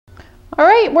All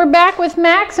right, we're back with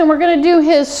Max and we're gonna do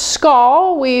his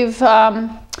skull. We've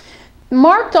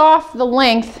marked off the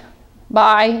length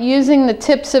by using the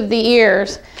tips of the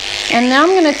ears. And now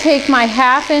I'm gonna take my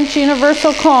 1/2 inch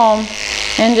universal comb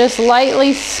and just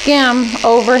lightly skim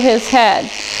over his head.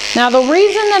 Now the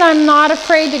reason that I'm not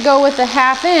afraid to go with the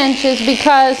 1/2 inch is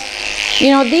because,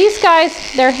 you know, these guys,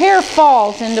 their hair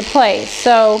falls into place.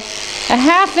 So a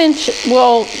 1/2 inch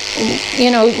will,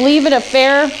 you know, leave it a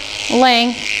fair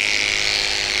length,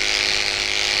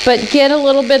 but get a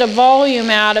little bit of volume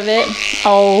out of it.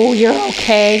 Oh, you're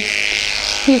okay.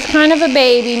 He's kind of a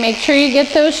baby. Make sure you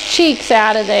get those cheeks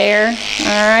out of there.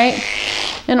 All right.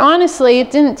 And honestly,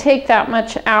 it didn't take that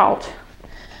much out.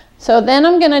 So then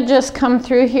I'm going to just come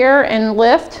through here and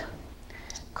lift,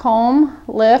 comb,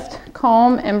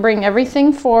 and bring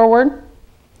everything forward.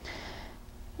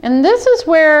 And this is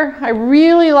where I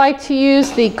really like to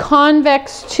use the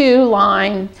Convex 2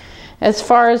 line as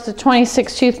far as the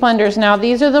 26 tooth blenders. Now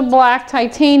these are the black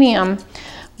titanium,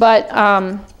 but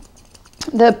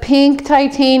the pink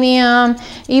titanium,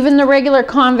 even the regular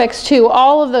Convex 2,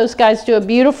 all of those guys do a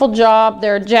beautiful job.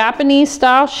 They're a Japanese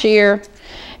style shear,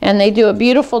 and they do a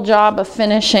beautiful job of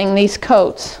finishing these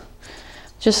coats,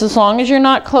 just as long as you're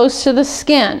not close to the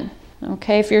skin.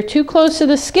 Okay, if you're too close to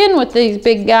the skin with these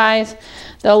big guys,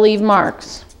 they'll leave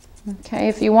marks. Okay,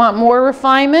 if you want more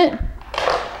refinement,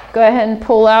 go ahead and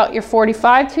pull out your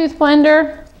 45 tooth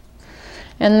blender.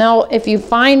 And if you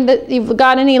find that you've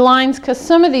got any lines, because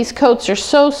some of these coats are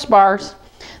so sparse,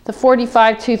 the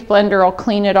 45 tooth blender will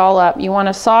clean it all up. You want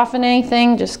to soften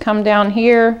anything, just come down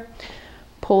here,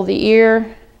 pull the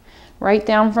ear right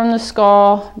down from the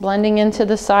skull, blending into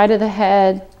the side of the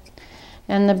head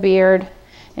and the beard,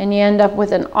 and you end up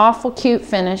with an awful cute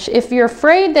finish. If you're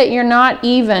afraid that you're not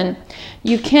even,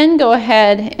 you can go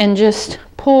ahead and just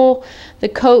pull the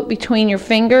coat between your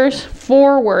fingers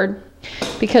forward,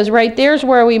 because right there's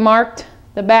where we marked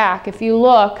the back. If you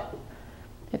look,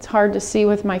 it's hard to see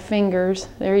with my fingers.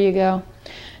 There you go.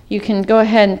 You can go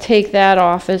ahead and take that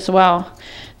off as well,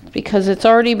 because it's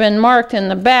already been marked in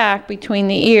the back between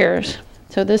the ears.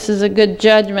 So this is a good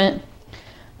judgment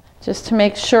just to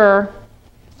make sure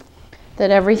that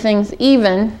everything's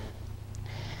even,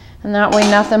 and that way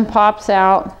nothing pops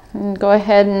out. And go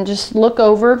ahead and just look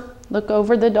over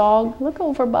the dog. Look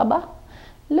over, Bubba.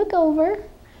 Look over.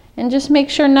 And just make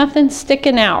sure nothing's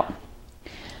sticking out.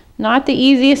 Not the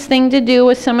easiest thing to do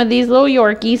with some of these little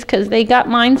Yorkies, because they got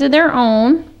minds of their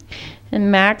own. And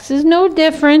Max is no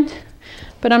different.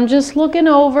 But I'm just looking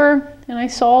over, and I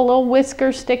saw a little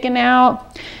whisker sticking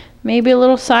out. Maybe a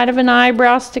little side of an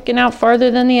eyebrow sticking out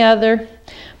farther than the other.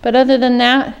 But other than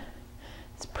that,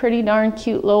 it's a pretty darn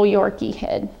cute little Yorkie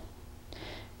head.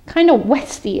 Kind of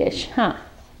Westy-ish, huh?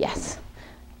 Yes.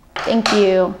 Thank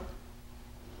you.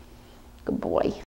 Good boy.